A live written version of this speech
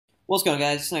What's going on,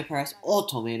 guys? It's Paris or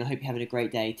Tommy, and I hope you're having a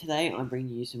great day. Today I'm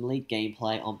bringing you some League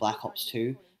gameplay on Black Ops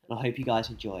 2, and I hope you guys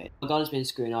enjoy it. My gun has been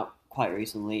screwing up quite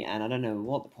recently, and I don't know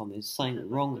what the problem is. Something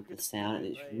wrong with the sound, and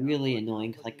it's really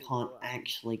annoying because I can't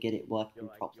actually get it working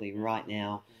properly right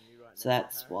now. So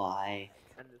that's why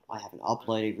I haven't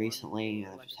uploaded recently,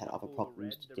 and I've just had other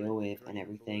problems to deal with and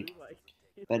everything.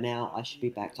 But now I should be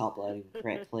back to uploading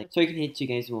correctly. So you can hear 2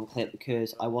 games in one clip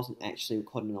because I wasn't actually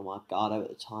recording on my elgato at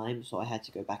the time, so I had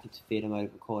to go back into theater mode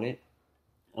and record it.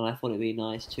 And I thought it'd be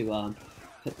nice to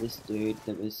put this dude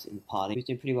that was in the party. He was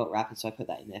doing pretty well rapping, so I put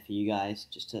that in there for you guys,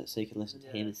 so you can listen to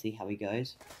him and see how he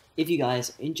goes. If you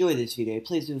guys enjoy this video,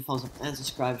 please do a thumbs up and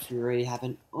subscribe if you already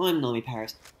haven't. I'm Nami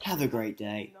Paris. Have a great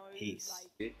day. Peace.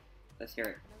 Let's hear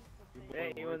it.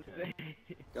 Hey, you want to say?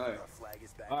 Go.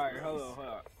 Alright, hold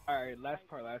on. Alright, last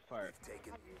part. Alright.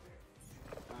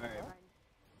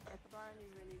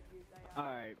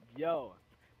 Alright, yo,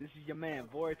 this is your man,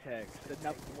 Vortex.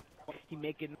 He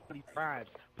making these rhymes,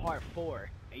 part 4.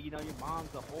 And you know your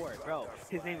mom's a whore, bro.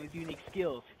 His name is Unique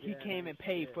Skills. He came and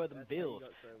paid for them bills.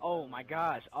 Oh my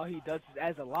gosh, all he does is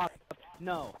as a lot.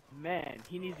 No, man,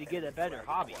 he needs to get a better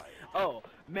hobby. Oh,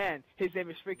 man, his name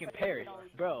is freaking Paris,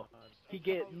 bro. He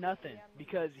get nothing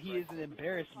because he is an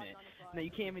embarrassment. No,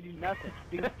 you can't even do nothing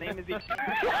because his name is let's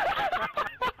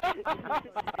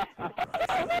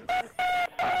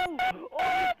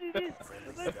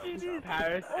do this.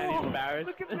 Paris and embarrassed.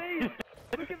 Look at me.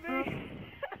 Look at me.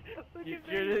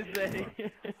 You're the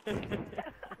same.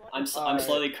 I'm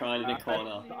slowly crying in the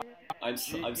corner. I'm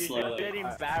slowly. You're getting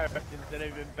embarrassed instead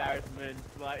of embarrassment.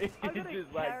 Like, it's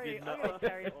just like, you know.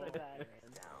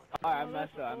 Alright, I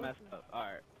messed up.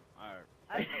 Alright.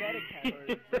 I'm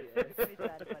dedicated. It's really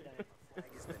sad if I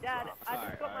don't. Dad, I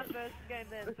just got my first game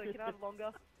then, so can I have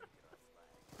longer?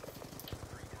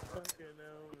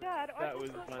 Dad, that was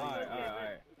funny.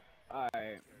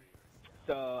 Alright.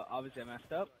 So, obviously I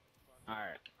messed up.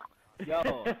 Alright.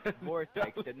 Yo,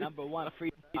 Vortex, the #1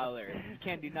 freestyler. You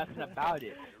can't do nothing about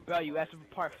it. Bro, you asked for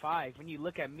part 5. When you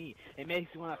look at me, it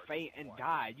makes you want to faint and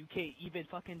die. You can't even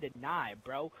fucking deny,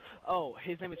 bro. Oh,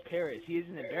 his name is Paris. He is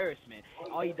an embarrassment.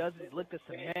 All he does is lick the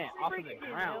cement off of the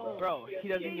ground. Bro, he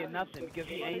doesn't get nothing because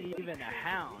he ain't even a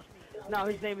hound. Now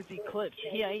his name is Eclipse.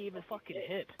 He ain't even fucking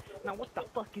hip. Now what the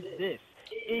fuck is this?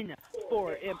 In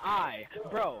for MI,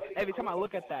 bro. Every time I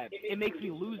look at that, it makes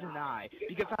me lose an eye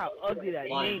because of how ugly that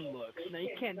name looks. Now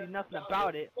you can't do nothing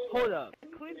about it. Hold up,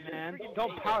 man.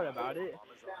 Don't pout about it.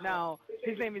 Now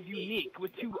his name is Unique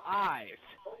with 2 eyes.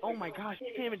 Oh my gosh,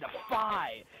 he can't even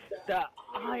defy the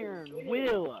iron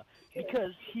will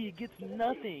because he gets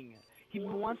nothing. He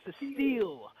wants to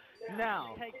steal.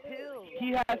 Now,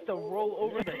 he has to roll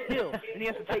over the hill, and he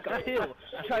has to take a pill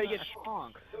to try to get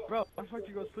strong. Bro, I'm supposed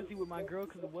to go pussy with my girl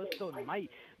because it was so might,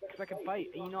 because I can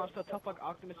fight. And you know I'm so tough like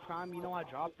Optimus Prime, you know I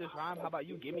dropped this rhyme. How about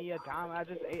you give me a dime? I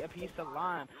just ate a piece of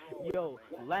lime. Yo,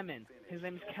 Lemon, his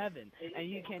name is Kevin, and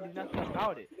you can't do nothing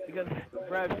about it, because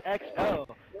Brev's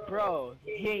XL, bro,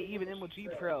 he ain't even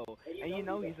MLG Pro, and you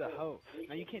know he's a hoe.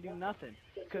 Now you can't do nothing,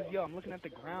 because yo, I'm looking at the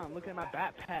ground, I'm looking at my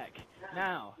backpack.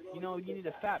 Now, you know you need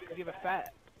a fat, because you have a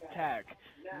fat tag.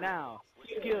 Now,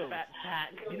 skills,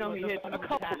 you know he hits a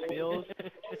couple bills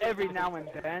every now and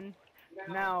then.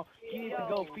 Now, he needs to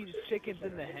go feed his chickens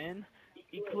in the hen.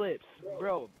 Eclipse,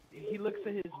 bro, he looks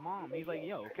at his mom, he's like,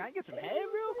 yo, can I get some head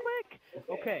real quick?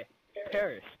 Okay,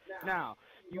 Paris, now,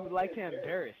 you would like to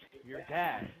embarrass your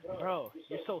dad. Bro,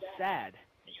 you're so sad.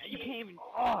 You can't even,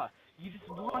 you just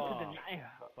want to deny.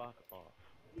 Fuck off.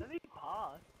 Let me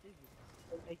pause.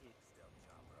 Thank you.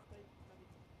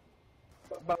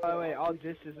 By the way, all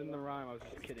this is in the rhyme. I was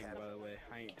just kidding, by the way.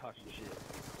 I ain't talking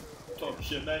shit. Talk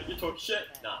shit, mate. You talk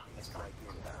shit. Nah, that's fine.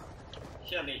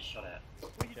 Shut me, shut up.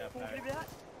 What are you talking about?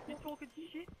 You talking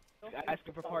shit?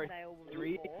 Asking for part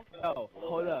 3? Oh,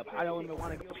 hold up. I don't even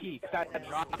want to go pee because I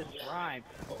dropped this rhyme.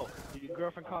 Oh, your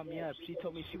girlfriend called me up. She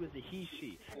told me she was a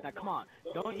he-she. Now, come on.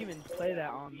 Don't even play that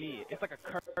on me. It's like a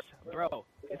curse, bro.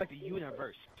 It's like the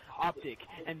universe. Optic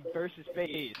and versus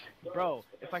phase. Bro,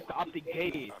 it's like the optic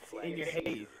gaze in your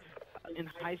haze. In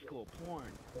high school,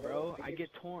 porn, bro. I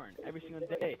get torn every single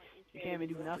day. You can't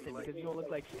even do nothing because you don't look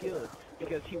like Skills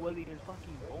because he wasn't even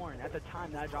fucking born at the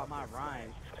time that I dropped my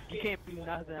rhymes. You can't do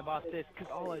nothing about this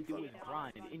because all I do is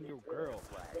grind in your girl,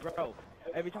 bro.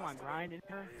 Every time I grind in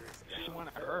her, she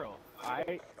wanna hurl.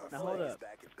 Alright? Now hold up.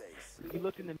 You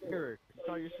looked in the mirror, you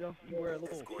saw yourself, you were a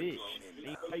little fish.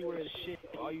 And you thought you were the shit,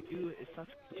 all you do is suck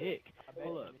dick.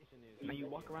 Hold up. Now you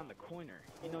walk around the corner,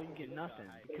 you know you get nothing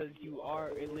because you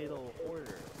are a little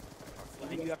hoarder.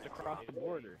 And you have to cross the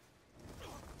border.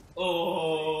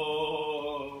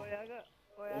 Oh. I got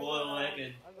What a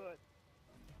legend.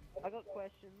 I got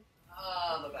questions.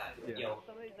 Ah, my bad. Yeah. Yo.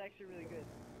 Some of these are actually really good.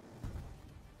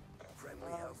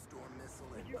 Friendly Hellstorm missile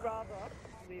Would you inbound. rather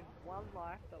live one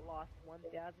life that lasts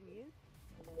 1,000 years,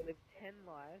 or live 10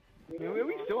 lives? Are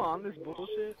we still on this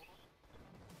bullshit?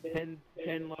 10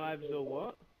 lives or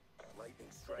what? Lightning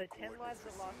So strike 10 lives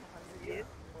coordinates that last received. 100 years,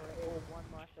 or one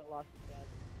life that lasts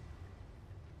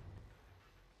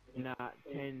 1,000? Nah,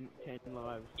 10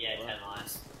 lives. Yeah, 10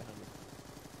 lives.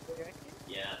 You reckon?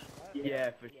 Yeah.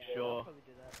 Yeah, for Yeah, I'll sure. probably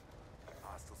do that.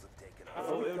 Hostiles have taken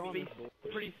Oh, over. it would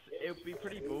be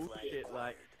pretty bullshit,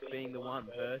 like, being the one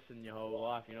person your whole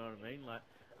life, you know what I mean? Like,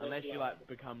 unless you, like,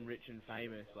 become rich and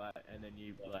famous, like, and then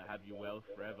you, like, have your wealth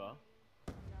forever.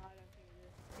 No, I don't think it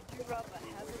is. Would you rather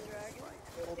have a dragon,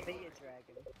 or be a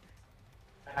dragon?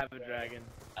 Have a dragon.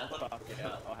 I thought- Fuck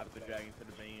yeah, I'll have the dragon instead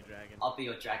of being a dragon. I'll be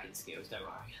your dragon skills, don't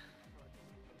worry.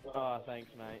 Oh,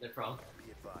 thanks, mate. No problem.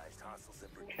 Be advised, hostiles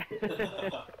have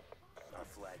Our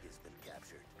flag has been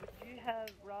captured. Would you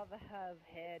rather have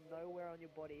hair nowhere on your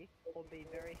body, or be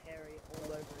very hairy all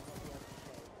over and not be able to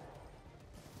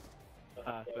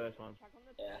shave? First one. Chuck on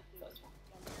the Yeah, pursuit. that's one.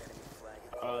 Enemy flag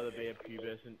is I'd rather be a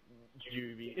pubescent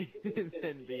juvie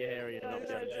than be hairy and not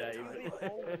be able to It's shave. really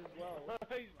bald as well.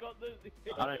 He's got the.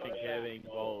 I don't think hair being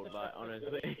bald, like,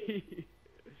 honestly.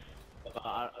 But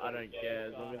I don't care,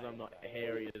 as long as I'm not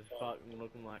hairy as fuck and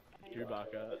looking like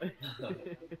Chewbacca.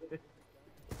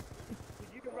 Would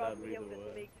you rather That'd be be able the to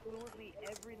worst. speak fluently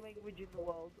every language in the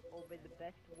world, or be the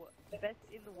best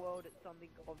in the world at something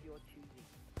of your choosing?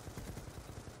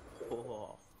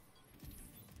 Oh.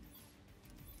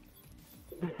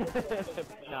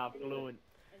 Nah, fluent.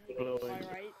 And you get Fluent. the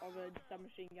fire rate of a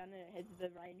submachine gun and it has the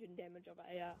range and damage of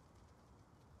a